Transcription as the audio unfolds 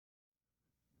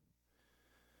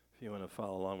If you want to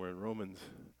follow along, we're in Romans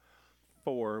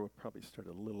 4. We'll probably start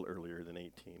a little earlier than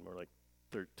 18, more like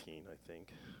 13, I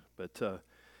think. But,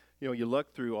 you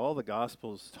look through all the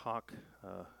Gospels talk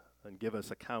and give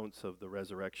us accounts of the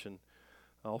resurrection,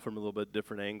 all from a little bit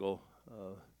different angle.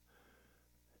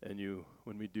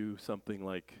 When we do something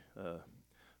like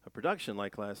a production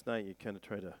like last night, you kind of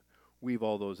try to weave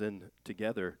all those in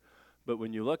together. But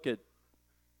when you look at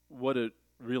what it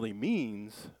really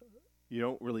means, you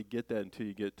don't really get that until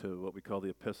you get to what we call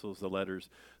the epistles, the letters,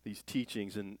 these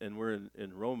teachings. And we're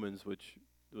in Romans, which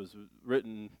was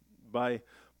written by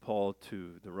Paul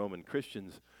to the Roman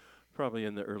Christians probably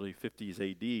in the early 50s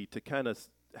AD to kind of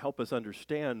help us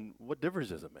understand what difference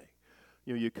does it make.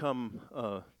 You come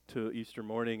to Easter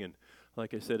morning, and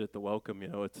like I said at the welcome,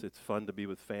 it's fun to be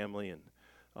with family and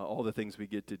all the things we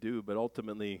get to do. But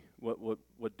ultimately,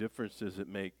 what difference does it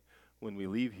make when we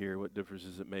leave here? What difference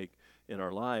does it make in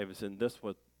our lives? And that's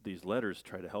what these letters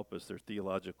try to help us. They're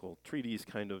theological treaties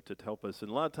kind of to help us. And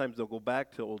a lot of times they'll go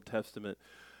back to Old Testament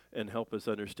and help us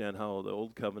understand how the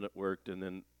Old Covenant worked and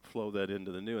then flow that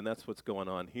into the New. And that's what's going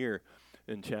on here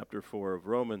in chapter 4 of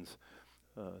Romans,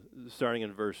 starting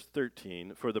in verse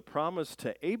 13. For the promise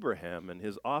to Abraham and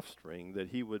his offspring that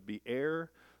he would be heir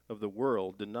of the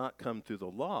world did not come through the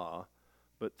law,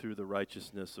 but through the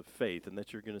righteousness of faith. And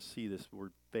that you're going to see this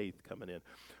word faith coming in.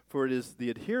 For it is the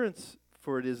adherents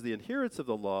of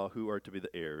the law who are to be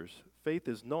the heirs. Faith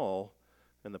is null,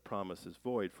 and the promise is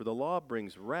void. For the law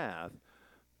brings wrath,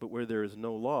 but where there is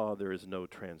no law, there is no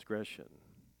transgression.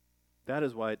 That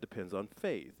is why it depends on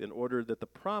faith, in order that the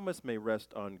promise may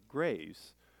rest on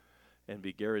grace and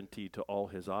be guaranteed to all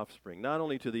his offspring, not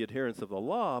only to the adherents of the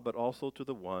law, but also to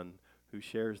the one who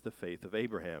shares the faith of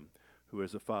Abraham, who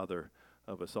is the father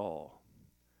of us all.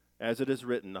 As it is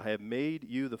written, I have made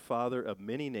you the father of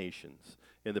many nations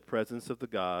in the presence of the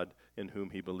God in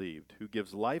whom he believed, who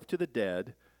gives life to the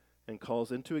dead and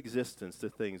calls into existence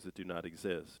the things that do not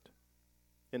exist.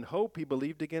 In hope he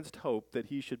believed against hope that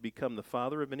he should become the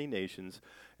father of many nations,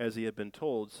 as he had been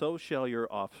told, so shall your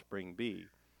offspring be.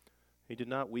 He did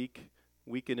not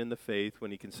weaken in the faith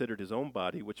when he considered his own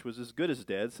body, which was as good as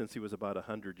dead, since he was about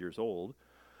 100 years old,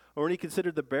 or when he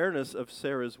considered the barrenness of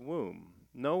Sarah's womb.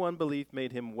 No unbelief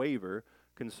made him waver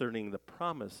concerning the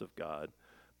promise of God,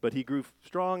 but he grew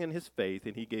strong in his faith,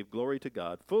 and he gave glory to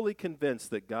God, fully convinced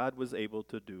that God was able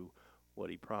to do what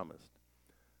he promised.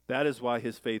 That is why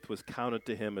his faith was counted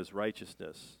to him as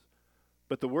righteousness.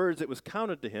 But the words that was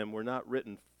counted to him were not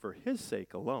written for his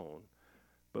sake alone,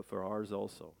 but for ours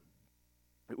also.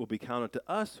 It will be counted to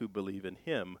us who believe in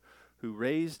him, who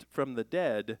raised from the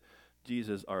dead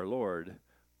Jesus our Lord,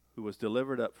 who was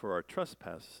delivered up for our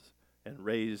trespasses and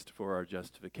raised for our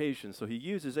justification. So he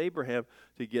uses Abraham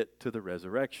to get to the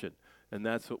resurrection. And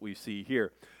that's what we see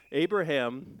here.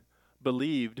 Abraham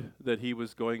believed that he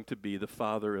was going to be the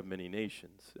father of many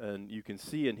nations. And you can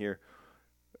see in here,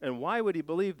 and why would he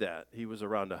believe that? He was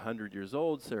around 100 years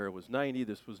old. Sarah was 90.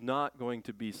 This was not going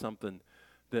to be something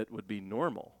that would be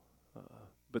normal.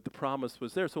 But the promise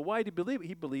was there. So why did he believe it?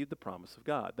 He believed the promise of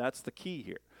God. That's the key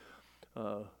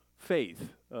here.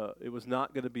 Faith. It was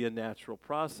not going to be a natural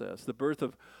process. The birth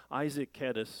of Isaac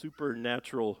had a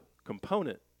supernatural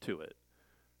component to it.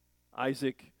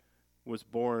 Isaac was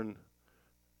born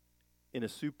in a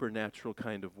supernatural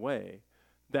kind of way.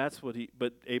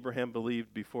 But Abraham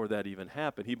believed before that even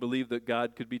happened. He believed that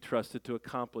God could be trusted to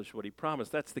accomplish what he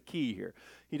promised. That's the key here.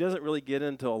 He doesn't really get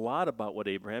into a lot about what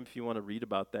Abraham, if you want to read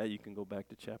about that, you can go back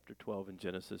to chapter 12 in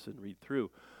Genesis and read through.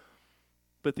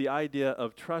 But the idea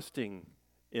of trusting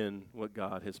in what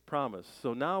God has promised.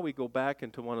 So now we go back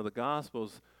into one of the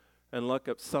Gospels and look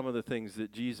up some of the things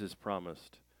that Jesus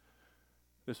promised.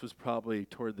 This was probably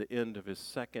toward the end of his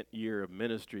second year of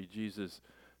ministry. Jesus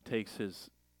takes his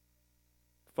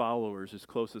followers, his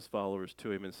closest followers,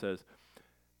 to him and says,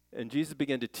 and Jesus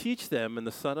began to teach them, and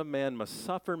the Son of Man must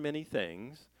suffer many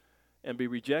things and be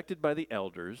rejected by the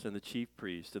elders and the chief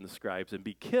priests and the scribes and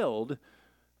be killed,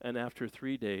 and after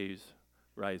 3 days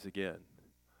rise again.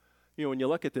 When you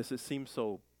look at this, it seems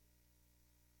so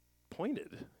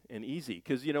pointed and easy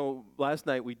because, last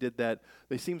night we did that.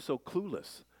 They seem so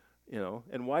clueless.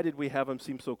 And why did we have them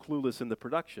seem so clueless in the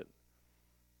production?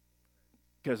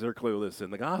 Because they're clueless in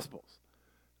the Gospels.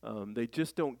 They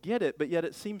just don't get it, but yet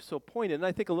it seems so pointed. And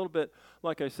I think a little bit,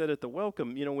 like I said at the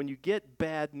welcome, when you get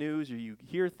bad news or you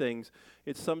hear things,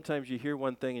 it's sometimes you hear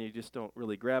one thing and you just don't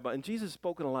really grab it. And Jesus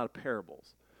spoke in a lot of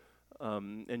parables.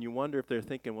 And you wonder if they're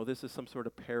thinking, well, this is some sort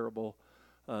of parable.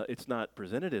 It's not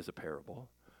presented as a parable.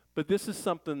 But this is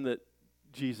something that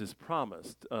Jesus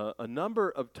promised. A number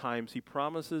of times he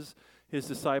promises his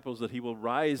disciples that he will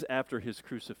rise after his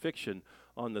crucifixion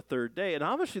on the third day. And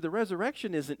obviously the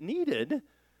resurrection isn't needed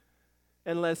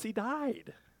unless he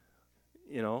died.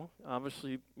 You know,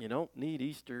 obviously you don't need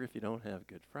Easter if you don't have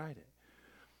Good Friday.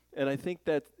 And I think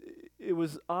that it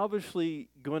was obviously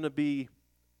going to be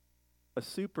a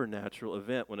supernatural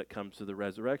event when it comes to the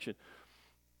resurrection.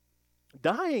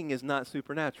 Dying is not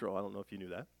supernatural. I don't know if you knew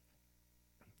that.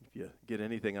 If you get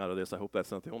anything out of this, I hope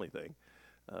that's not the only thing.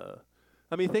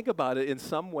 I mean, think about it in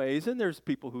some ways, and there's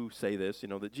people who say this, you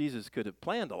know, that Jesus could have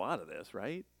planned a lot of this,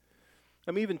 right?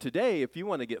 I mean, even today, if you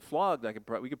want to get flogged,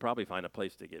 we could probably find a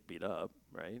place to get beat up,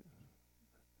 right?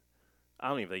 I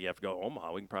don't even think you have to go to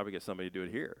Omaha. We can probably get somebody to do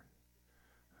it here.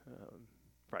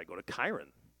 Probably go to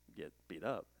Chiron, get beat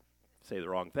up, say the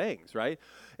wrong things, right?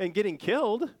 And getting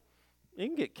killed, you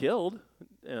can get killed.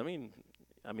 I mean,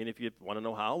 if you want to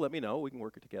know how, let me know. We can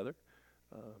work it together.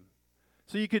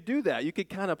 So you could do that. You could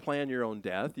kind of plan your own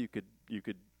death. You could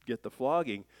get the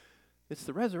flogging. It's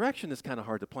the resurrection that's kind of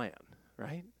hard to plan,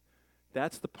 right?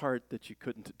 That's the part that you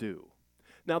couldn't do.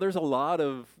 Now, there's a lot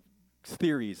of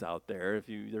theories out there.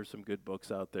 There's some good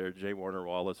books out there. J. Warner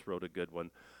Wallace wrote a good one.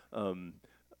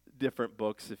 Different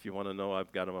books, if you want to know,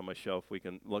 I've got them on my shelf. We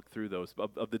can look through those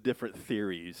of the different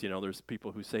theories. You know, there's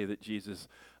people who say that Jesus,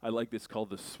 I like this called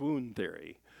the swoon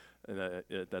theory. And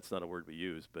that's not a word we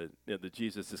use, but that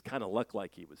Jesus just kind of looked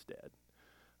like he was dead.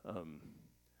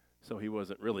 So he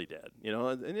wasn't really dead, you know.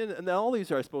 And all these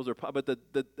are, I suppose, but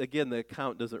again, the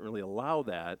account doesn't really allow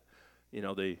that. You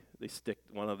know, they stick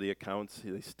one of the accounts,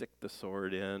 they stick the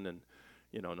sword in, and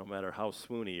you know, no matter how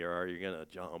swoony you are, you're gonna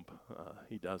jump.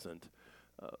 He doesn't,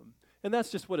 and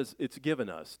that's just what it's given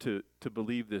us to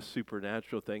believe this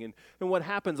supernatural thing. And what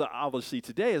happens obviously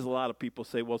today is a lot of people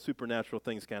say, well, supernatural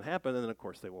things can't happen, and then of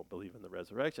course they won't believe in the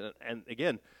resurrection. And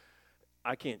again,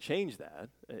 I can't change that.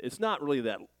 It's not really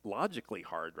that logically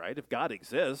hard, right? If God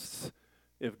exists,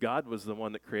 if God was the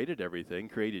one that created everything,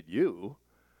 created you,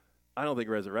 I don't think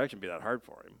resurrection would be that hard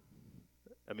for him.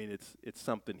 I mean, it's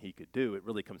something he could do. It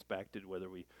really comes back to whether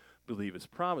we believe his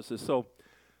promises. So,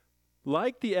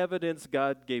 like the evidence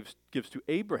God gives to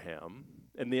Abraham,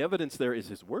 and the evidence there is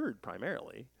his word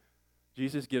primarily,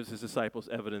 Jesus gives his disciples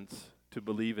evidence to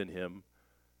believe in him,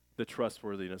 the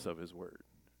trustworthiness of his word.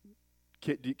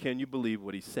 Can you believe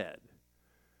what he said?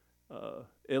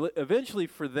 Eventually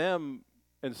for them,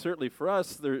 and certainly for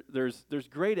us, there's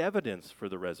great evidence for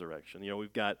the resurrection. You know,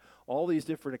 we've got all these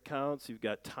different accounts. You've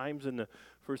got times in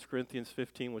 1 Corinthians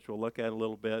 15, which we'll look at a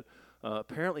little bit.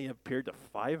 Apparently it appeared to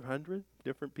 500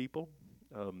 different people.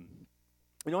 You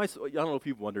know, I don't know if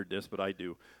you've wondered this, but I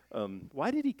do. Why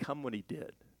did he come when he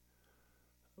did?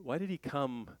 Why did he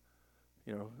come,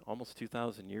 you know, almost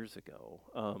 2,000 years ago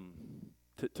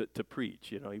to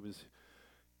preach? You know,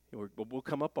 we'll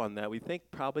come up on that. We think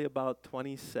probably about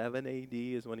 27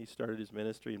 A.D. is when he started his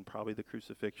ministry, and probably the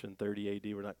crucifixion, 30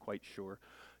 A.D. We're not quite sure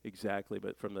exactly,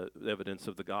 but from the evidence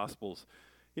of the Gospels,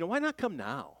 you know, why not come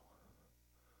now?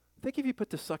 Think if you put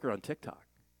this sucker on TikTok.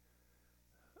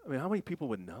 I mean, how many people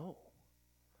would know?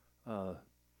 I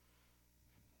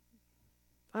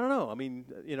don't know. I mean,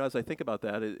 you know, as I think about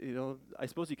that, you know, I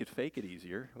suppose you could fake it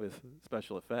easier with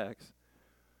special effects.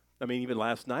 I mean, even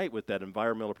last night with that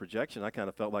environmental projection, I kind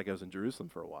of felt like I was in Jerusalem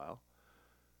for a while.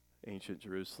 Ancient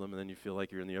Jerusalem, and then you feel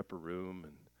like you're in the upper room.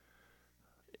 And,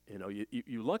 you know,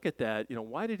 you look at that, you know,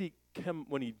 why did he come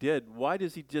when he did? Why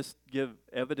does he just give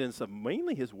evidence of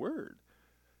mainly his word?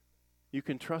 You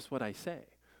can trust what I say.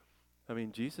 I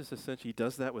mean, Jesus essentially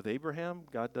does that with Abraham.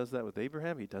 God does that with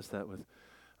Abraham. He does that with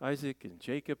Isaac and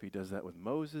Jacob. He does that with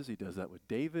Moses. He does that with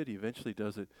David. He eventually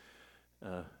does it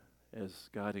as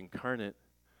God incarnate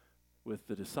with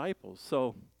the disciples.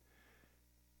 So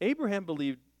Abraham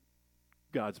believed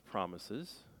God's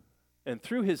promises, and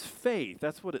through his faith,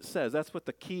 that's what it says. That's what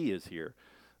the key is here.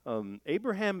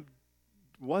 Abraham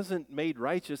wasn't made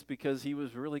righteous because he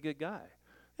was a really good guy.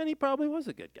 And he probably was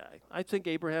a good guy. I think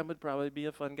Abraham would probably be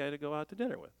a fun guy to go out to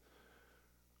dinner with.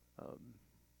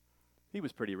 He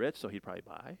was pretty rich, so he'd probably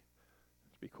buy.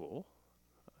 It'd be cool.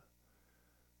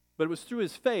 But it was through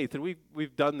his faith, and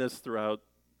we've done this throughout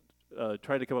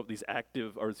trying to come up with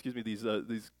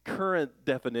these current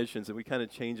definitions, and we kind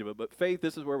of change them. But faith,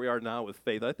 this is where we are now with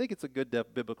faith. I think it's a good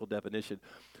biblical definition.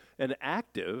 An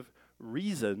active,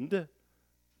 reasoned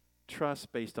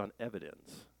trust based on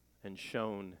evidence and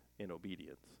shown in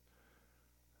obedience.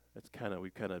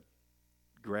 We've kind of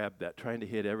grabbed that, trying to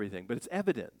hit everything, but it's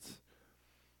evidence.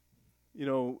 You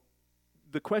know,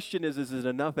 the question is it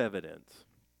enough evidence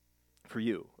for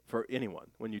you, for anyone,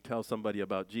 when you tell somebody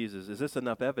about Jesus? Is this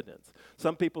enough evidence?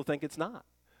 Some people think it's not.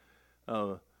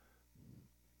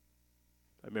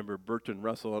 I remember Bertrand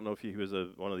Russell, I don't know if he was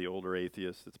one of the older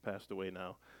atheists that's passed away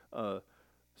now.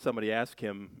 Somebody asked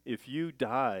him, if you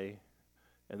die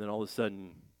and then all of a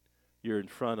sudden you're in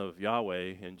front of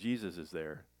Yahweh and Jesus is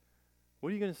there, what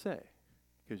are you going to say?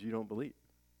 Because you don't believe.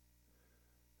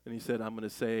 And he said, I'm going to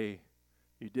say,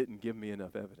 you didn't give me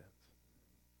enough evidence.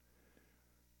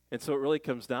 And so it really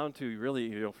comes down to,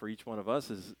 really, for each one of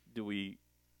us is,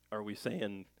 are we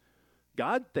saying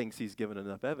God thinks he's given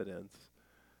enough evidence,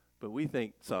 but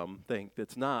some think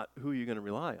that's not who you're going to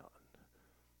rely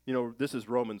on. This is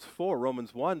Romans 4.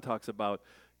 Romans 1 talks about,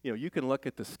 you can look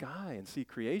at the sky and see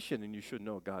creation and you should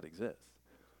know God exists.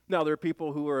 Now, there are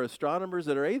people who are astronomers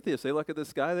that are atheists. They look at the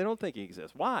sky, they don't think he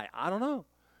exists. Why? I don't know.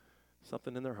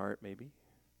 Something in their heart, maybe.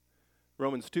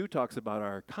 Romans 2 talks about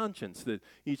our conscience, that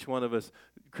each one of us,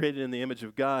 created in the image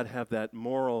of God, have that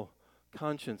moral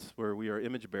conscience where we are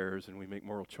image bearers and we make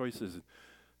moral choices.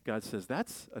 God says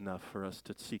that's enough for us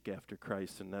to seek after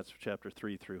Christ, and that's chapter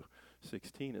 3 through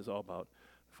 16 is all about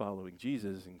following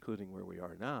Jesus, including where we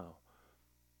are now.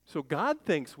 So God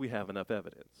thinks we have enough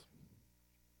evidence.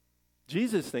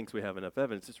 Jesus thinks we have enough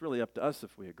evidence. It's really up to us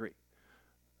if we agree.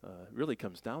 It really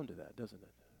comes down to that, doesn't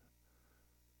it?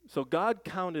 So God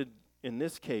counted, in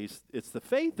this case, it's the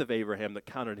faith of Abraham that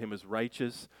counted him as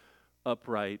righteous,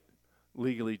 upright,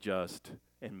 legally just,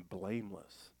 and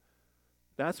blameless.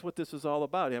 That's what this is all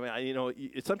about. I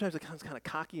mean, sometimes it sounds kind of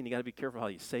cocky, and you got to be careful how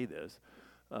you say this.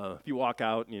 If you walk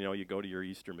out, and, you go to your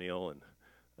Easter meal, and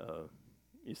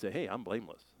you say, hey, I'm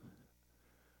blameless.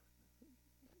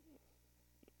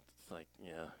 It's like,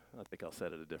 yeah, I think I'll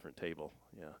sit at a different table.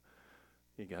 Yeah,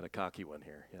 you got a cocky one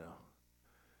here,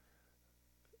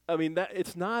 I mean,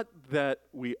 it's not that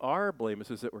we are blameless,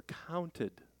 it's that we're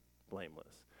counted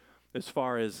blameless. As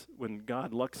far as when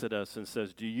God looks at us and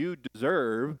says, do you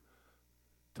deserve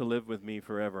to live with me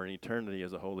forever in eternity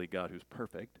as a holy God who's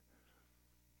perfect?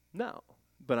 No,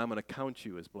 but I'm going to count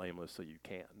you as blameless so you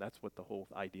can. That's what the whole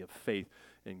idea of faith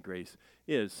and grace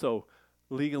is. So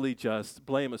legally just,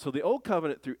 blameless. So the old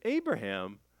covenant through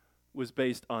Abraham was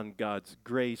based on God's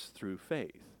grace through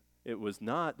faith. It was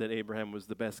not that Abraham was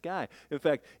the best guy. In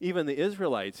fact, even the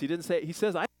Israelites, he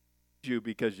says, I choose you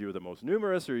because you're the most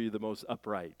numerous or you're the most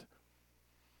upright.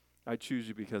 I choose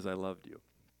you because I loved you.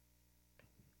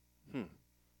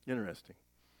 Interesting.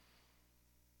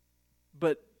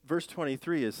 But verse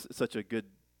 23 is such a good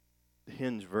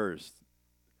hinge verse.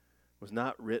 It was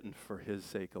not written for his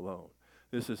sake alone.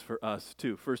 This is for us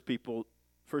too. First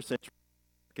century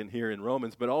can hear in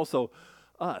Romans, but also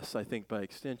us, I think by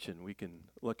extension, we can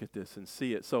look at this and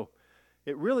see it. So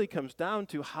it really comes down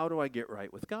to, how do I get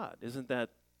right with God? Isn't that,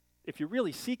 if you're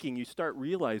really seeking, you start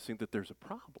realizing that there's a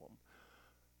problem.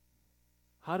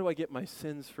 How do I get my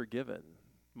sins forgiven?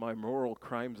 My moral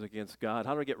crimes against God?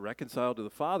 How do I get reconciled to the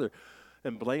Father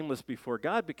and blameless before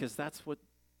God? Because that's what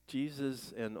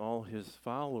Jesus and all his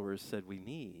followers said we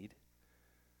need.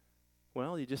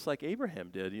 Well, you just like Abraham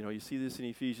did. You see this in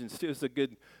Ephesians 2. It's a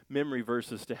good memory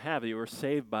verses to have. You were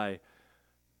saved by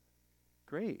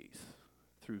grace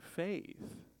through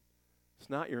faith. It's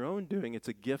not your own doing. It's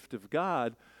a gift of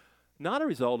God, not a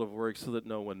result of works, so that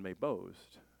no one may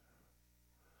boast.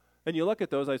 And you look at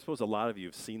those, I suppose a lot of you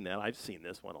have seen that. I've seen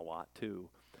this one a lot too.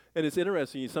 And it's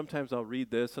interesting. Sometimes I'll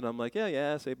read this and I'm like,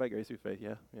 yeah, saved by grace through faith.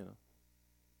 Yeah,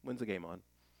 when's the game on?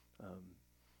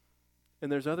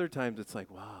 And there's other times it's like,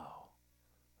 wow,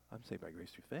 I'm saved by grace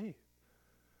through faith.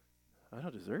 I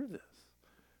don't deserve this.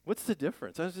 What's the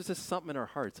difference? It's just something in our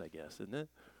hearts, I guess, isn't it?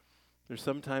 There's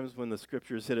sometimes when the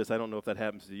scriptures hit us, I don't know if that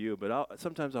happens to you, but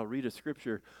sometimes I'll read a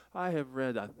scripture I have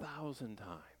read 1,000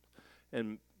 times.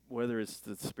 And whether it's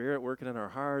the Spirit working in our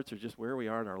hearts or just where we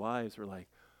are in our lives, we're like,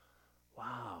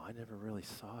 wow, I never really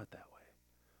saw it that way.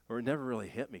 Or it never really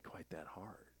hit me quite that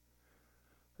hard.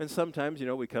 And sometimes,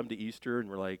 we come to Easter and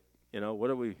we're like, what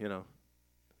do we,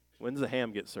 when's the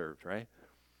ham get served, right?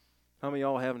 How many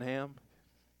of y'all having ham?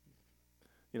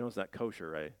 It's not kosher,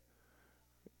 right?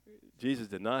 Jesus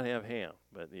did not have ham,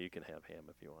 but you can have ham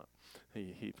if you want.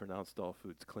 He pronounced all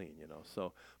foods clean,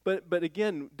 So, but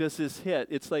again, does this hit?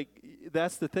 It's like,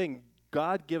 that's the thing.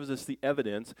 God gives us the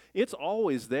evidence. It's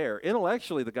always there.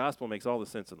 Intellectually, the gospel makes all the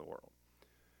sense in the world.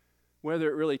 Whether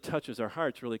it really touches our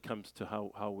hearts really comes to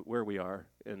where we are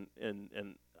and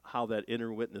how that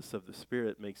inner witness of the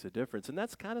Spirit makes a difference. And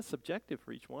that's kind of subjective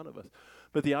for each one of us.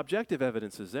 But the objective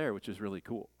evidence is there, which is really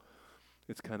cool.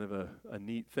 It's kind of a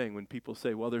neat thing when people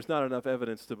say, well, there's not enough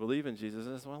evidence to believe in Jesus.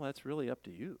 I say, well, that's really up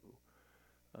to you.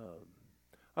 I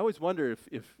always wonder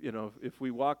if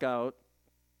we walk out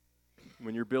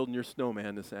when you're building your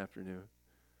snowman this afternoon,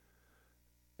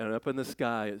 and up in the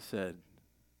sky it said,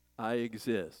 I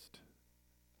exist,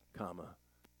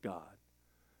 God.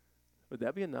 Would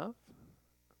that be enough?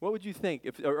 What would you think?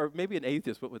 Or maybe an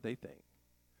atheist, what would they think?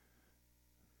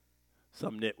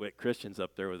 Some nitwit Christians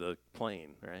up there with a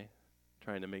plane, right?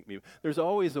 Trying to make me. There's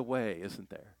always a way, isn't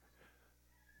there?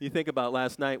 You think about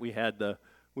last night, we had a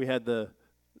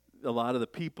lot of the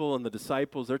people and the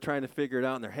disciples, they're trying to figure it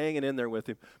out and they're hanging in there with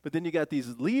him. But then you got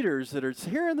these leaders that are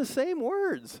hearing the same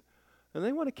words and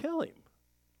they want to kill him.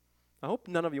 I hope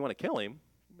none of you want to kill him.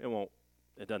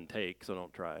 It doesn't take, so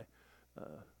don't try.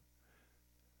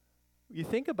 You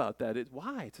think about that.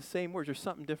 Why? It's the same words. There's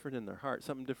something different in their heart,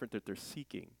 something different that they're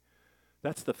seeking.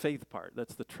 That's the faith part.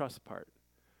 That's the trust part.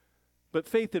 But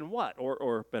faith in what?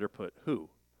 Or better put, who?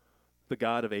 The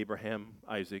God of Abraham,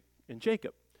 Isaac, and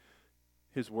Jacob.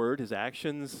 His word, his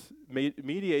actions,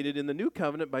 mediated in the new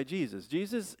covenant by Jesus.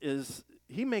 Jesus is,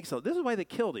 this is why they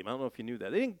killed him. I don't know if you knew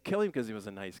that. They didn't kill him because he was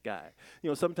a nice guy. You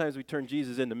know, sometimes we turn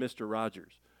Jesus into Mr.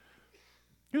 Rogers.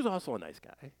 He was also a nice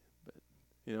guy, but,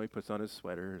 you know, he puts on his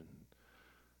sweater and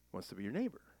wants to be your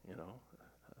neighbor, you know.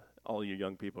 All you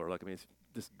young people are looking at me,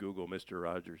 just Google Mr.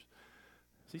 Rogers.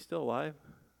 Is he still alive?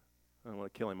 I don't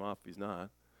want to kill him off if he's not.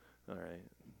 All right.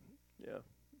 Yeah.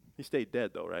 He stayed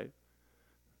dead, though, right?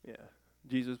 Yeah.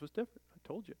 Jesus was different. I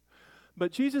told you.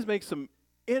 But Jesus makes some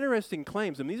interesting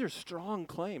claims, and these are strong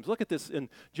claims. Look at this in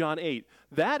John 8.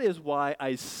 That is why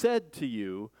I said to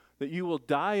you that you will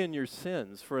die in your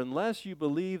sins, for unless you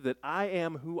believe that I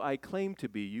am who I claim to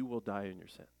be, you will die in your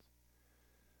sins.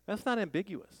 That's not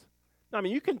ambiguous. I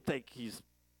mean, you can think he's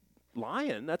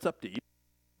lying. That's up to you.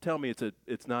 Tell me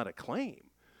it's not a claim.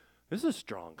 This is a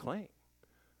strong claim.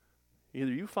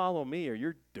 Either you follow me or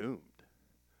you're doomed.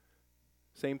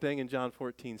 Same thing in John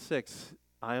 14:6.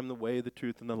 I am the way, the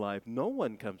truth, and the life. No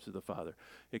one comes to the Father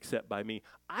except by me.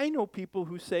 I know people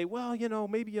who say, well, you know,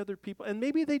 maybe other people, and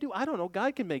maybe they do. I don't know.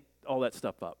 God can make all that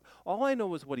stuff up. All I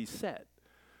know is what he said.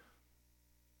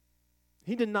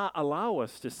 He did not allow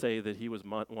us to say that he was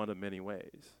one of many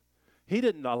ways. He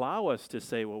didn't allow us to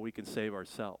say, well, we can save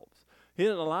ourselves. He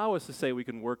didn't allow us to say we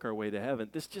can work our way to heaven.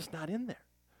 This is just not in there.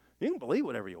 You can believe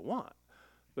whatever you want,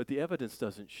 but the evidence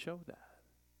doesn't show that.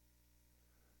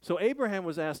 So Abraham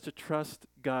was asked to trust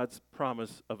God's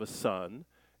promise of a son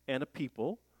and a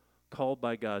people called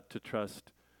by God to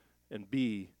trust and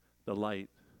be the light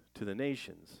to the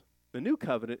nations. The new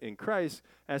covenant in Christ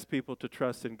asks people to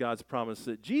trust in God's promise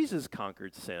that Jesus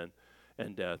conquered sin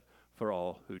and death for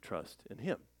all who trust in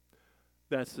him.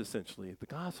 That's essentially the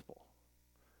gospel.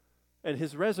 And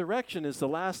his resurrection is the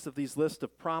last of these list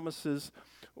of promises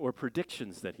or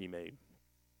predictions that he made.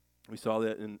 We saw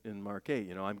that in Mark 8.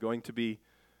 You know, I'm going to be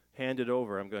handed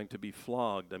over. I'm going to be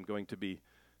flogged. I'm going to be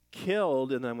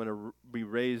killed, and I'm going to be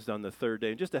raised on the third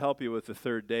day. And just to help you with the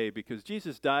third day, because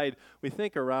Jesus died, we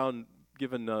think around,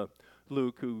 given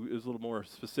Luke, who is a little more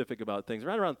specific about things,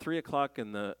 right around 3 o'clock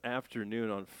in the afternoon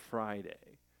on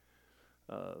Friday.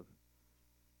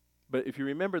 But if you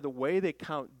remember, the way they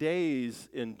count days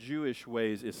in Jewish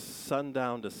ways is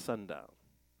sundown to sundown.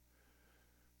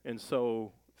 And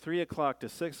so 3 o'clock to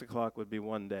 6 o'clock would be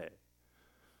one day.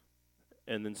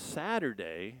 And then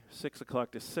Saturday, 6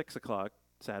 o'clock to 6 o'clock,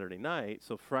 Saturday night,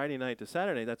 so Friday night to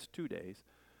Saturday, that's 2 days.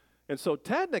 And so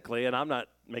technically, and I'm not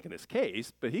making this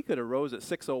case, but he could have rose at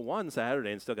 6:01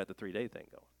 Saturday and still got the 3-day thing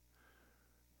going.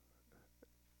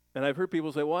 And I've heard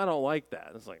people say, well, I don't like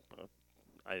that. It's like, well,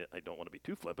 I don't want to be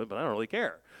too flippant, but I don't really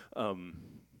care. Whatever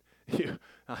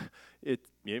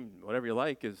you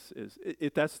like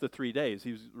that's the 3 days.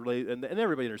 He was related, and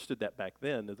everybody understood that back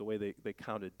then, the way they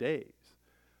counted days.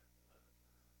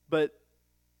 But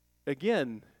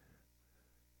again,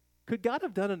 could God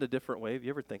have done it a different way? Have you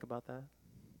ever think about that?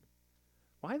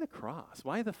 Why the cross?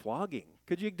 Why the flogging?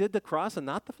 Could you did the cross and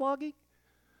not the flogging?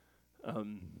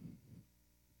 Do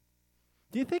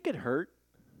you think it hurt?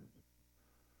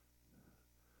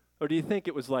 Or do you think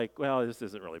it was like, well, this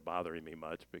isn't really bothering me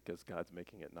much because God's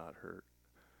making it not hurt?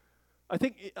 I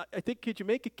think could you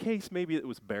make a case maybe it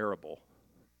was bearable?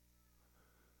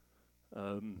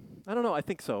 I don't know. I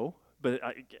think so. But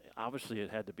obviously it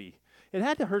had to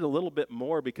hurt a little bit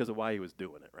more because of why he was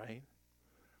doing it, right?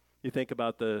 You think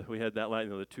about we had that line,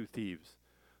 the two thieves.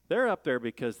 They're up there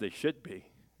because they should be.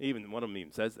 Even one of them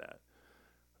even says that.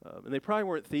 And they probably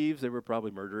weren't thieves. They were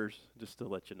probably murderers, just to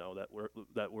let you know.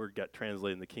 That word got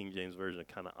translated in the King James Version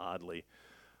kind of oddly.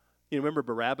 You remember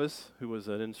Barabbas, who was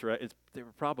an insurrectionist? They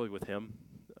were probably with him.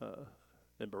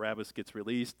 And Barabbas gets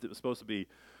released. It was supposed to be,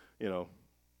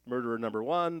 murderer number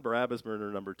 1, Barabbas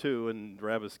murderer number 2, and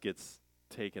Barabbas gets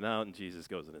taken out and Jesus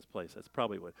goes in his place. That's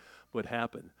probably what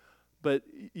happened. But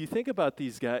you think about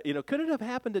these guys, could it have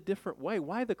happened a different way?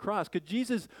 Why the cross? Could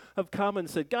Jesus have come and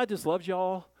said, God just loves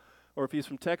y'all? Or if he's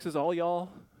from Texas, all y'all?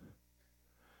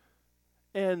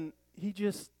 And he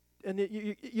just, and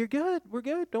you're good. We're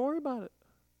good. Don't worry about it.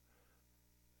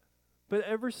 But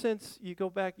ever since you go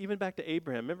back, even back to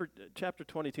Abraham, remember chapter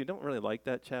 22, don't really like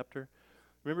that chapter.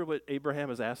 Remember what Abraham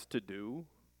was asked to do?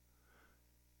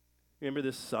 Remember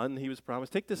this son he was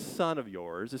promised? Take this son of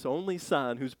yours, this only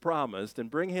son who's promised,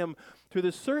 and bring him to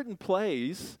this certain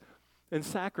place and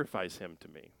sacrifice him to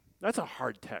me. That's a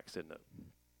hard text, isn't it?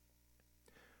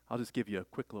 I'll just give you a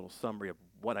quick little summary of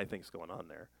what I think is going on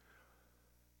there.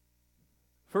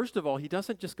 First of all, he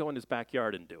doesn't just go in his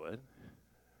backyard and do it.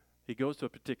 He goes to a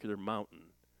particular mountain.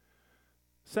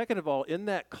 Second of all, in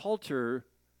that culture,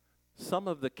 some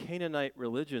of the Canaanite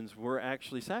religions were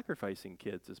actually sacrificing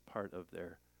kids as part of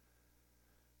their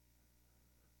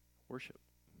worship.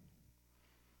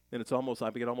 And it's almost,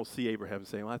 I can almost see Abraham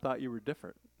saying, well, I thought you were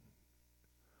different.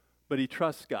 But he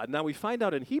trusts God. Now we find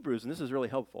out in Hebrews, and this is really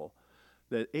helpful,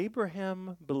 that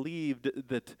Abraham believed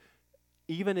that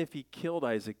even if he killed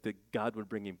Isaac, that God would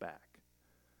bring him back.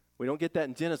 We don't get that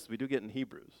in Genesis. We do get it in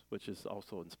Hebrews, which is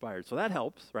also inspired. So that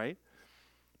helps, right?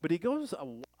 But he goes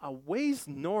a ways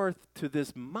north to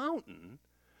this mountain,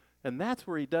 and that's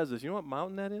where he does this. You know what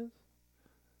mountain that is?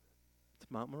 It's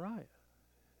Mount Moriah.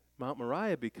 Mount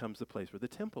Moriah becomes the place where the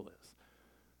temple is.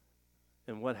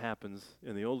 And what happens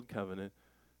in the Old Covenant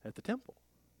at the temple?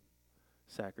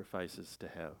 Sacrifices to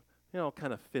have.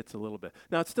 Kind of fits a little bit.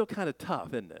 Now, it's still kind of tough,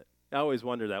 isn't it? I always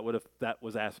wonder that. What if that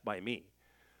was asked by me?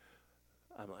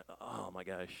 I'm like, oh my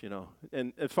gosh,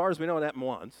 And as far as we know, it happened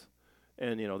once.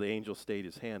 And, the angel stayed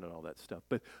his hand and all that stuff.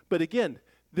 But again,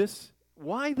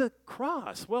 why the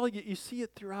cross? Well, you see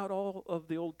it throughout all of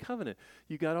the Old Covenant.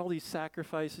 You got all these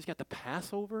sacrifices. You got the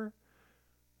Passover,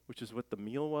 which is what the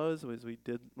meal was, as we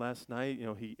did last night.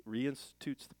 He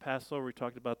reinstitutes the Passover. We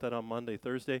talked about that on Monday,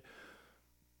 Thursday.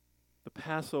 The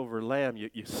Passover lamb,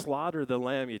 you slaughter the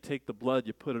lamb, you take the blood,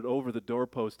 you put it over the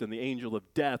doorpost, and the angel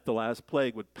of death, the last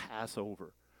plague, would pass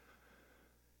over.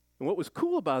 And what was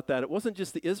cool about that, it wasn't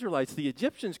just the Israelites, the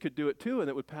Egyptians could do it too,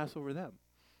 and it would pass over them.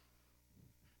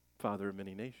 Father of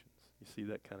many nations. You see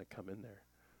that kind of come in there.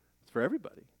 It's for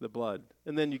everybody, the blood.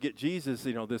 And then you get Jesus,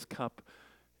 this cup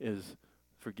is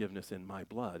forgiveness in my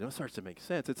blood. It starts to make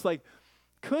sense. It's like,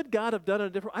 could God have done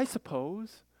it different? I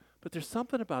suppose, but there's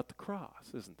something about the cross,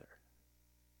 isn't there?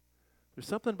 There's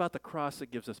something about the cross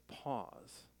that gives us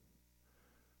pause.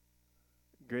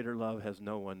 Greater love has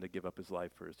no one to give up his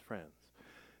life for his friends.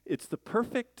 It's the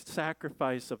perfect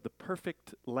sacrifice of the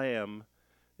perfect lamb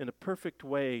in a perfect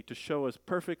way to show us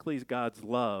perfectly God's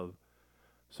love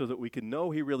so that we can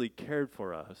know he really cared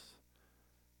for us.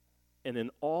 And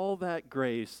in all that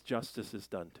grace, justice is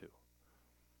done too.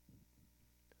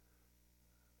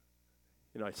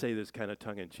 I say this kind of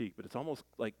tongue-in-cheek, but it's almost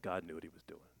like God knew what he was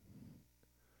doing.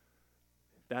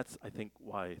 That's, I think,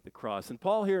 why the cross. And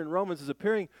Paul here in Romans is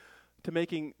appearing to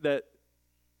making that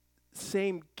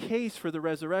same case for the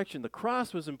resurrection. The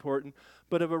cross was important,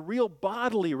 but of a real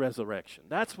bodily resurrection.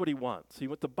 That's what he wants. He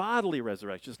wants the bodily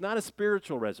resurrection. It's not a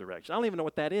spiritual resurrection. I don't even know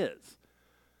what that is.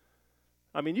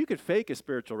 I mean, you could fake a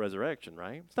spiritual resurrection,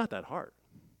 right? It's not that hard.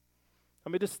 I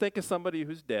mean, just think of somebody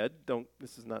who's dead.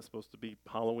 This is not supposed to be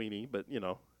Halloween-y, but,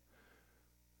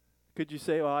 Could you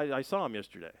say, well, I saw him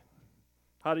yesterday?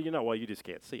 How do you know? Well, you just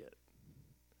can't see it.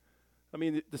 I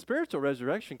mean, the spiritual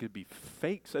resurrection could be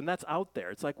fakes, and that's out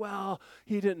there. It's like, well,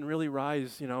 he didn't really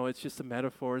rise, it's just a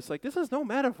metaphor. It's like, this is no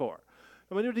metaphor.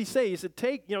 I mean, what did he say? He said,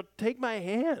 take my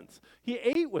hands. He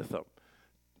ate with them.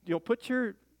 Put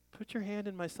your hand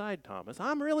in my side, Thomas.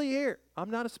 I'm really here. I'm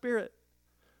not a spirit.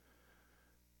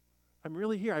 I'm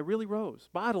really here. I really rose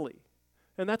bodily.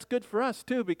 And that's good for us,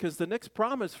 too, because the next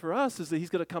promise for us is that he's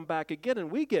going to come back again,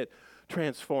 and we get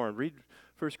transformed. Read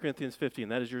 1 Corinthians 15.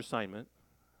 That is your assignment.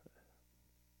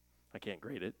 I can't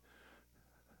grade it.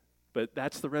 But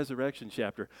that's the resurrection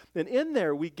chapter. And in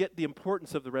there, we get the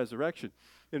importance of the resurrection.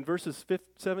 In verses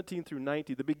 17 through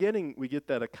 19, the beginning, we get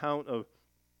that account of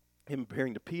him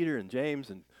appearing to Peter and James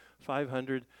and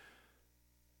 500.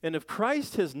 And if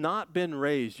Christ has not been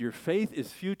raised, your faith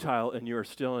is futile and you are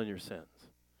still in your sins.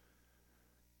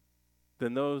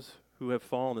 Then those who have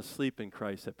fallen asleep in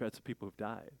Christ, that's the people who've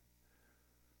died,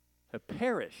 have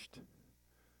perished.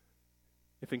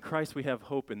 If in Christ we have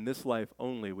hope in this life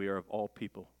only, we are of all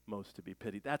people most to be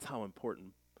pitied. That's how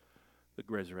important the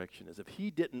resurrection is. If he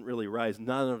didn't really rise,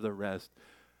 none of the rest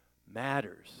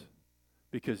matters,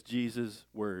 because Jesus'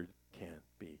 word can't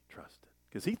be trusted.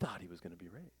 Because he thought he was going to be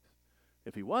raised.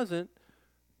 If he wasn't,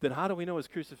 then how do we know his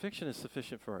crucifixion is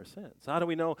sufficient for our sins? How do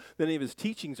we know that any of his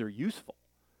teachings are useful?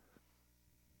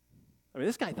 I mean,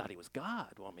 this guy thought he was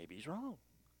God. Well, maybe he's wrong.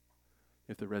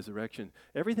 If the resurrection,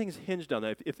 everything's hinged on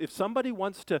that. If somebody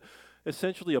wants to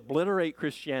essentially obliterate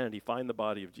Christianity, find the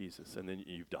body of Jesus, and then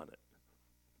you've done it.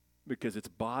 Because it's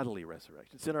bodily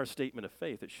resurrection. It's in our statement of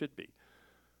faith. It should be.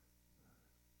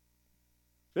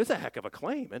 It's a heck of a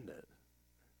claim, isn't it?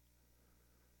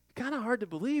 Kind of hard to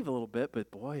believe a little bit,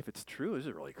 but boy, if it's true, this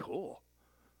is really cool.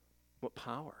 What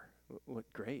power,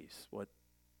 what grace, what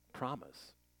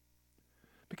promise.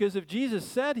 Because if Jesus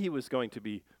said he was going to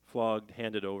be flogged,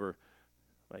 handed over,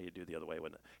 well, you do the other way,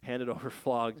 wouldn't it? Handed over,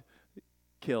 flogged,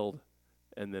 killed,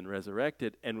 and then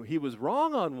resurrected, and he was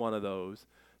wrong on one of those,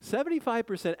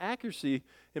 75% accuracy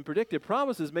in predictive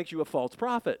promises makes you a false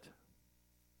prophet.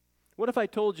 What if I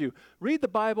told you, read the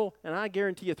Bible, and I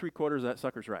guarantee you 3/4 of that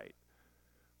sucker's right?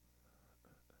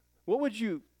 What would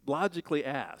you logically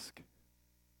ask?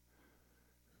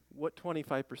 What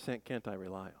 25% can't I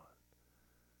rely on?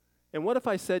 And what if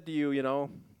I said to you, I'm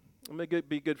going to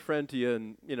be a good friend to you,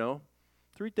 and,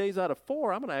 3 days out of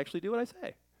 4, I'm going to actually do what I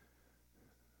say.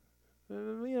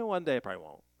 One day I probably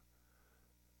won't.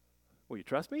 Will you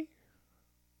trust me?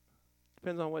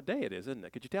 Depends on what day it is, isn't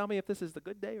it? Could you tell me if this is the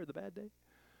good day or the bad day?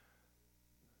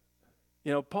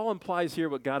 Paul implies here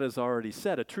what God has already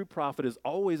said. A true prophet is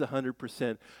always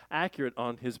 100% accurate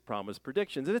on his promised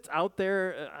predictions. And it's out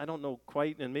there, I don't know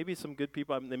quite, and maybe some good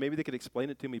people, maybe they could explain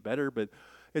it to me better, but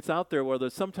it's out there where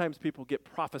there's sometimes people get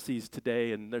prophecies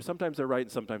today, and sometimes they're right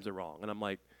and sometimes they're wrong. And I'm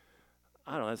like,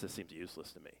 I don't know, that just seems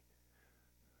useless to me.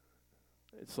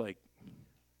 It's like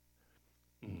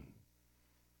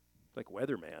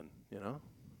weatherman,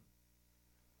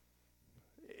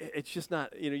 It's just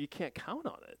not, you can't count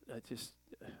on it.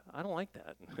 I don't like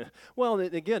that. Well,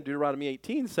 again, Deuteronomy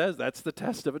 18 says that's the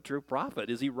test of a true prophet.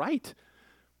 Is he right?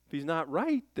 If he's not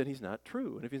right, then he's not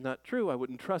true. And if he's not true, I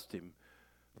wouldn't trust him.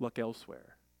 Look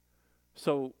elsewhere.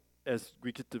 So as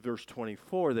we get to verse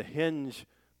 24, the hinge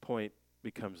point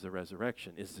becomes the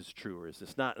resurrection. Is this true or is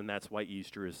this not? And that's why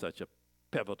Easter is such a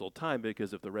pivotal time,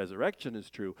 because if the resurrection is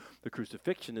true, the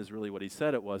crucifixion is really what he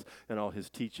said it was, and all his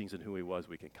teachings and who he was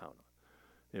we can count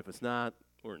on. If it's not,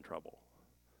 we're in trouble.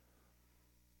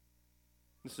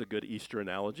 This is a good Easter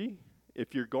analogy.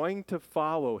 If you're going to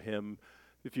follow him,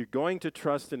 if you're going to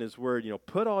trust in his word,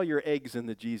 put all your eggs in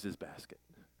the Jesus basket.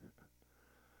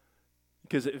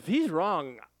 Because if he's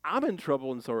wrong, I'm in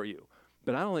trouble and so are you.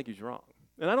 But I don't think he's wrong.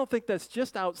 And I don't think that's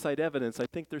just outside evidence. I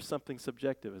think there's something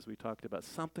subjective, as we talked about,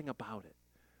 something about it.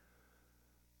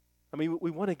 I mean,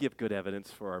 we want to give good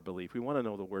evidence for our belief. We want to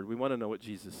know the word. We want to know what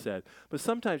Jesus said. But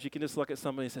sometimes you can just look at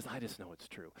somebody and says, I just know it's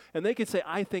true. And they can say,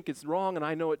 I think it's wrong and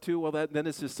I know it too. Well, then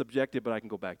it's just subjective, but I can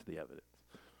go back to the evidence.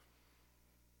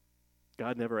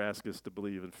 God never asks us to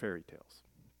believe in fairy tales.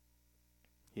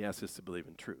 He asks us to believe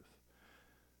in truth.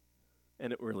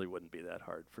 And it really wouldn't be that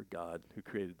hard for God, who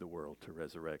created the world, to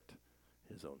resurrect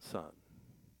his own son.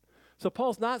 So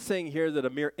Paul's not saying here that a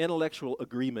mere intellectual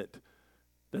agreement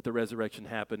that the resurrection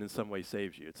happened in some way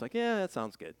saves you. It's like, yeah, that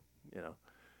sounds good.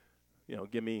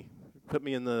 Put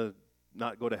me in the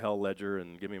not go to hell ledger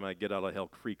and give me my get out of hell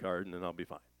free card, and then I'll be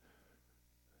fine.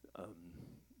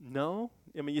 No.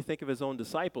 I mean, you think of his own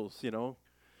disciples,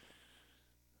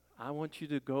 I want you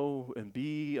to go and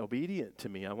be obedient to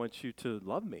me. I want you to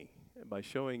love me by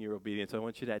showing your obedience. I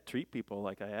want you to treat people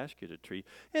like I ask you to treat.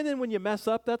 And then when you mess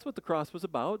up, that's what the cross was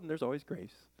about, and there's always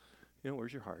grace.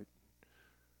 Where's your heart?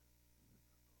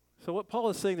 So what Paul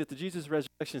is saying, that the Jesus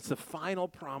resurrection is the final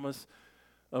promise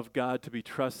of God to be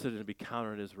trusted and to be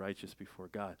counted as righteous before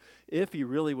God. If he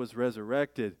really was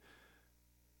resurrected,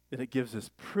 then it gives us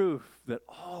proof that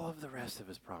all of the rest of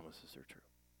his promises are true.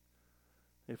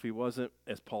 If he wasn't,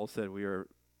 as Paul said, we are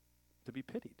to be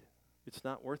pitied. It's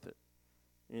not worth it.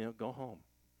 Go home.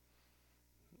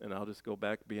 And I'll just go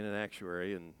back being an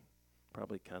actuary, and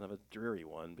probably kind of a dreary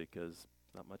one, because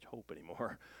not much hope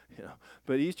anymore,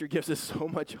 But Easter gives us so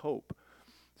much hope,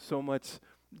 so much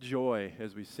joy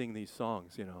as we sing these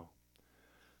songs,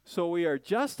 So we are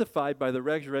justified by the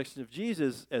resurrection of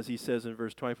Jesus, as he says in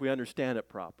verse 20, if we understand it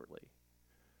properly.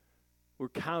 We're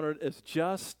counted as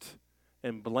just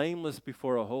and blameless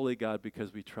before a holy God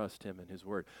because we trust him and his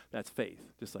word. That's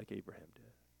faith, just like Abraham did.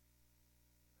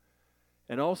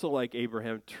 And also like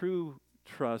Abraham, true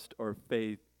trust or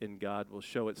faith in God will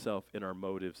show itself in our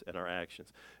motives and our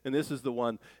actions. And this is the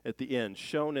one at the end,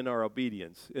 shown in our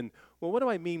obedience. And, what do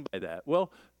I mean by that?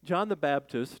 Well, John the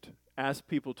Baptist asked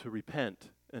people to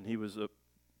repent, and he was a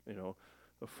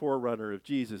forerunner of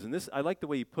Jesus. And this, I like the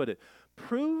way he put it.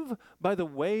 Prove by the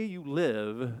way you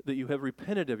live that you have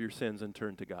repented of your sins and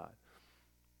turned to God.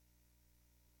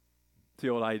 It's the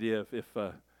old idea,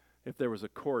 if there was a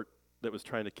court that was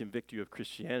trying to convict you of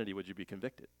Christianity, would you be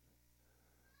convicted?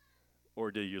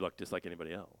 Or do you look just like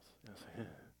anybody else?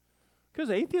 Because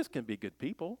atheists can be good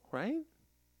people, right?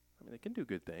 I mean, they can do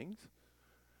good things.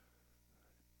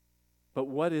 But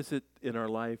what is it in our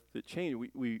life that changed?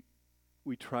 We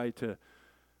try to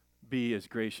be as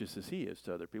gracious as he is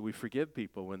to other people. We forgive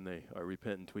people when they are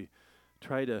repentant. We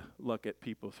try to look at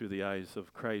people through the eyes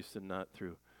of Christ and not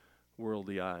through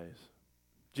worldly eyes.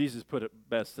 Jesus put it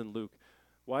best in Luke.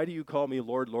 Why do you call me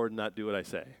Lord, Lord, and not do what I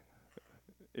say?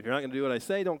 If you're not going to do what I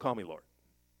say, don't call me Lord.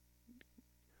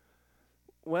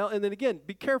 Well, and then again,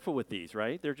 be careful with these,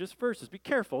 right? They're just verses. Be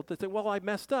careful to say, well, I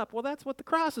messed up. Well, that's what the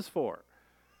cross is for.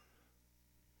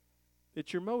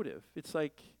 It's your motive. It's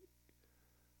like,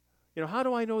 how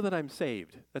do I know that I'm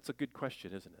saved? That's a good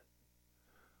question, isn't it?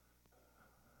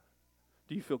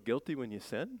 Do you feel guilty when you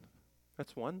sin?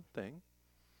 That's one thing.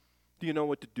 Do you know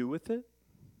what to do with it?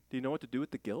 Do you know what to do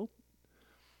with the guilt?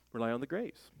 Rely on the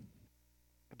grace.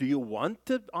 Do you want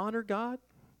to honor God?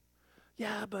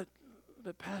 Yeah, but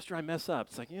Pastor, I mess up.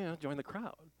 It's like, join the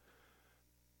crowd.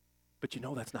 But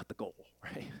that's not the goal,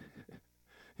 right?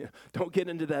 Don't get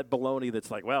into that baloney that's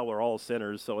like, well, we're all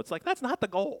sinners, so it's like, that's not the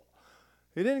goal.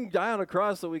 He didn't die on a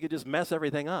cross so we could just mess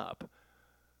everything up.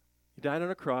 He died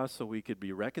on a cross so we could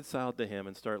be reconciled to him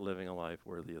and start living a life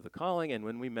worthy of the calling, and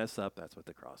when we mess up, that's what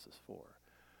the cross is for.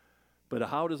 But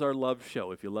how does our love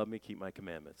show? If you love me, keep my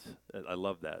commandments. I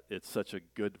love that. It's such a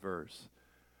good verse.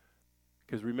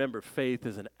 Because remember, faith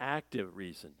is an active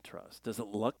reason to trust. Does it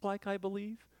look like I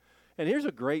believe? And here's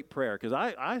a great prayer, because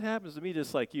it happens to me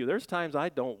just like you. There's times I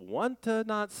don't want to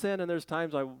not sin, and there's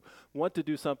times I want to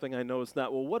do something I know it's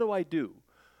not. Well, what do I do?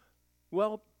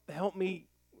 Well, help me,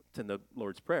 it's in the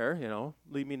Lord's Prayer,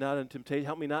 lead me not into temptation.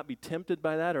 Help me not be tempted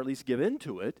by that, or at least give in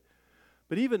to it.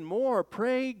 But even more,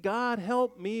 pray, God,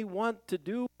 help me want to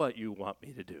do what you want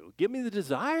me to do. Give me the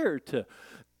desire to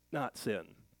not sin.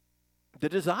 The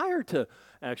desire to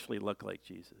actually look like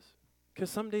Jesus. Because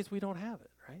some days we don't have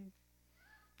it, right?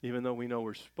 Even though we know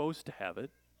we're supposed to have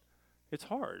it, it's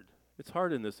hard. It's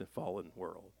hard in this fallen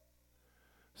world.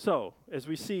 So, as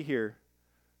we see here,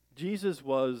 Jesus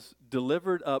was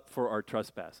delivered up for our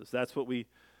trespasses. That's what we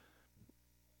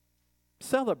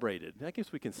celebrated. I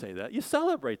guess we can say that. You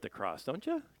celebrate the cross, don't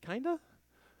you? Kind of.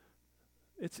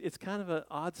 It's kind of an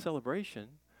odd celebration.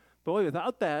 Boy,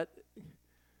 without that,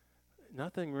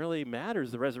 nothing really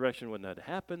matters. The resurrection would not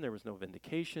happen. There was no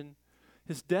vindication.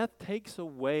 His death takes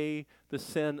away the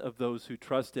sin of those who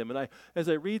trust him. And as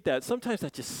I read that, sometimes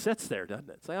that just sits there, doesn't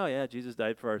it? It's like, oh yeah, Jesus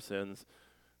died for our sins.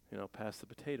 Pass the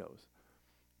potatoes.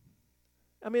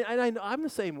 I mean, I'm the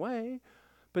same way.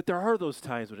 But there are those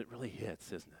times when it really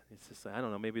hits, isn't it? It's just, I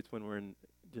don't know, maybe it's when we're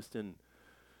just in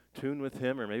tune with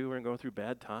him, or maybe we're going through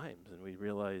bad times and we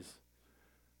realize,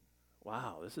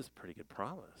 wow, this is a pretty good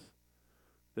promise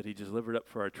that he delivered up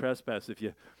for our trespass. If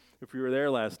you were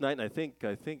there last night, and I think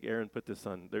Aaron put this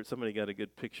on there, somebody got a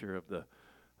good picture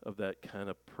of that kind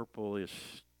of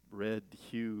purplish red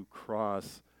hue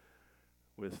cross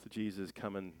with Jesus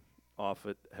coming off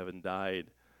it, having died.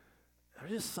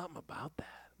 There's just something about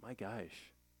that. My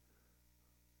gosh.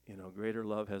 Greater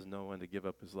love has no one to give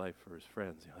up his life for his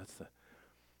friends. That's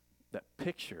that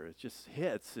picture. It just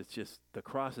hits. It's just, the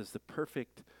cross is the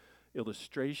perfect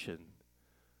illustration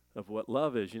of what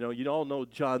love is. You all know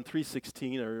John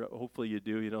 3:16, or hopefully you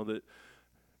do, that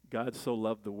God so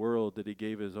loved the world that he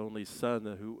gave his only son,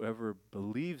 that whoever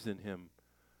believes in him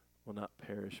will not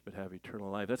perish but have eternal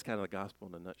life. That's kind of the gospel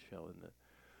in a nutshell, isn't it?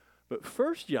 But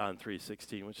 1 John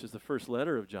 3:16, which is the first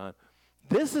letter of John,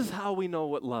 this is how we know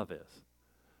what love is.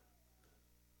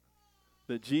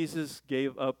 That Jesus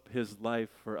gave up his life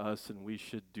for us, and we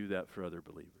should do that for other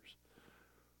believers.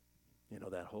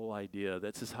 That whole idea,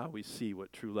 this is how we see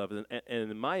what true love is.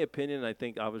 And in my opinion, I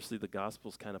think obviously the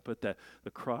Gospels kind of put that,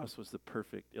 the cross was the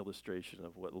perfect illustration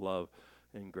of what love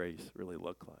and grace really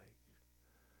look like.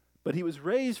 But he was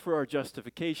raised for our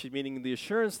justification, meaning the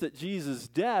assurance that Jesus'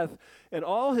 death and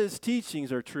all his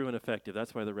teachings are true and effective.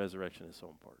 That's why the resurrection is so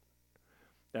important.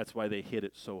 That's why they hit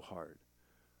it so hard.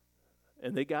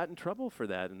 And they got in trouble for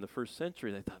that in the first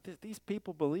century. They thought, these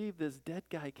people believe this dead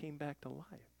guy came back to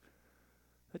life.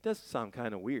 That does sound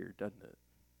kind of weird, doesn't it?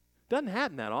 Doesn't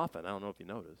happen that often. I don't know if you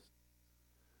noticed.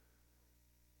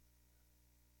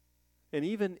 And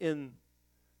even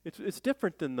it's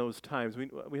different than those times.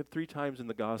 We have 3 times in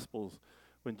the Gospels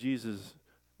when Jesus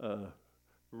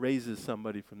raises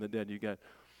somebody from the dead. You got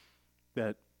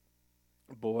that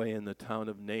boy in the town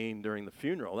of Nain during the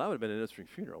funeral. That would have been an interesting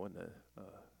funeral, wouldn't it?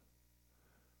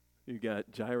 You got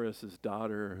Jairus'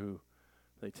 daughter who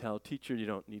they tell, teacher, you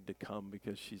don't need to come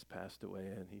because she's passed away,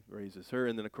 and he raises her.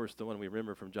 And then, of course, the one we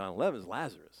remember from John 11 is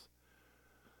Lazarus.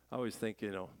 I always think,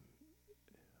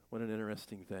 what an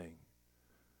interesting thing.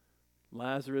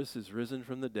 Lazarus is risen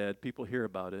from the dead. People hear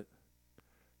about it.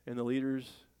 And the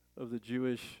leaders of the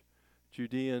Jewish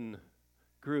Judean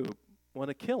group want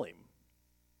to kill him.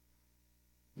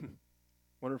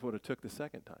 Wonder if it would have took the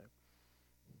second time.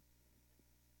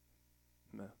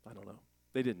 No, I don't know.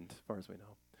 They didn't, as far as we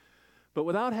know. But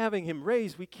without having him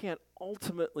raised, we can't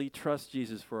ultimately trust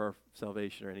Jesus for our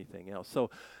salvation or anything else. So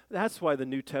that's why the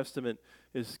New Testament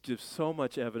gives so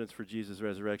much evidence for Jesus'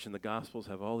 resurrection. The Gospels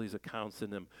have all these accounts in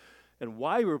them. And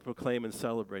why we proclaim and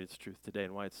celebrate its truth today,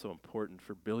 and why it's so important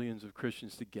for billions of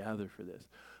Christians to gather for this.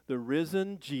 The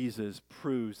risen Jesus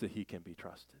proves that he can be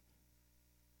trusted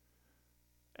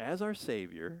as our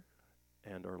Savior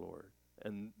and our Lord.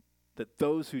 And that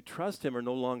those who trust him are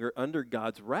no longer under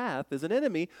God's wrath as an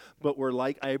enemy, but we're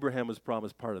like Abraham was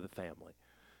promised, part of the family.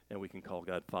 And we can call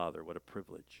God Father. What a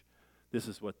privilege. This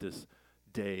is what this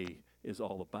day is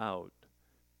all about.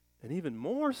 And even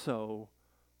more so,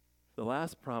 the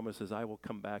last promise is I will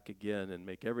come back again and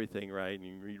make everything right. And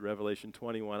you can read Revelation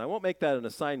 21. I won't make that an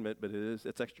assignment, but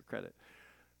it's extra credit.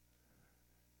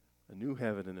 A new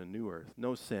heaven and a new earth.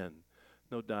 No sin,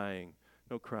 no dying,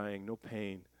 no crying, no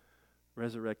pain.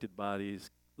 Resurrected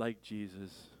bodies like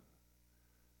Jesus,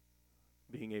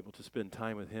 being able to spend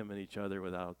time with him and each other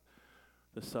without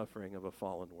the suffering of a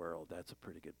fallen world. That's a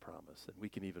pretty good promise, and we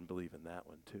can even believe in that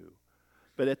one too.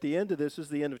 But at the end of this is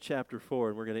the end of chapter 4,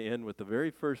 and we're going to end with the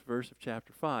very first verse of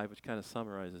chapter 5, which kind of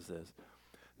summarizes this.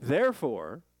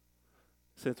 Therefore,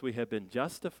 since we have been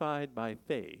justified by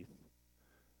faith,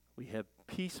 we have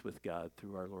peace with God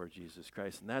through our Lord Jesus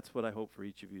Christ. And that's what I hope for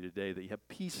each of you today, that you have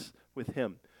peace with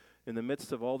him in the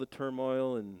midst of all the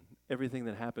turmoil and everything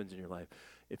that happens in your life.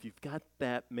 If you've got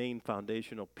that main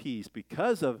foundational peace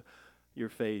because of your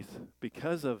faith,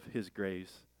 because of his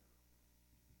grace,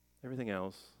 everything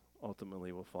else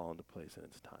ultimately will fall into place in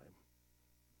its time.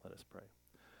 Let us pray.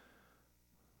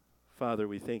 Father,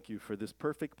 we thank you for this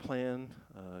perfect plan,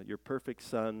 your perfect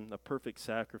Son, a perfect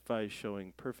sacrifice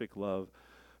showing perfect love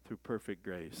through perfect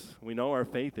grace. We know our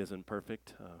faith isn't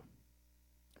perfect,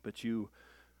 but you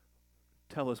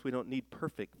tell us we don't need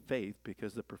perfect faith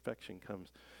because the perfection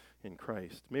comes in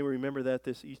Christ. May we remember that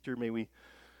this Easter. May we,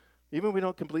 even if we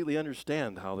don't completely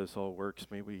understand how this all works,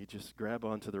 may we just grab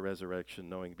onto the resurrection,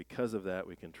 knowing because of that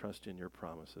we can trust in your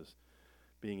promises,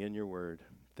 being in your word.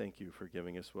 Thank you for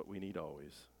giving us what we need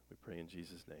always. We pray in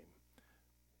Jesus' name.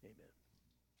 Amen.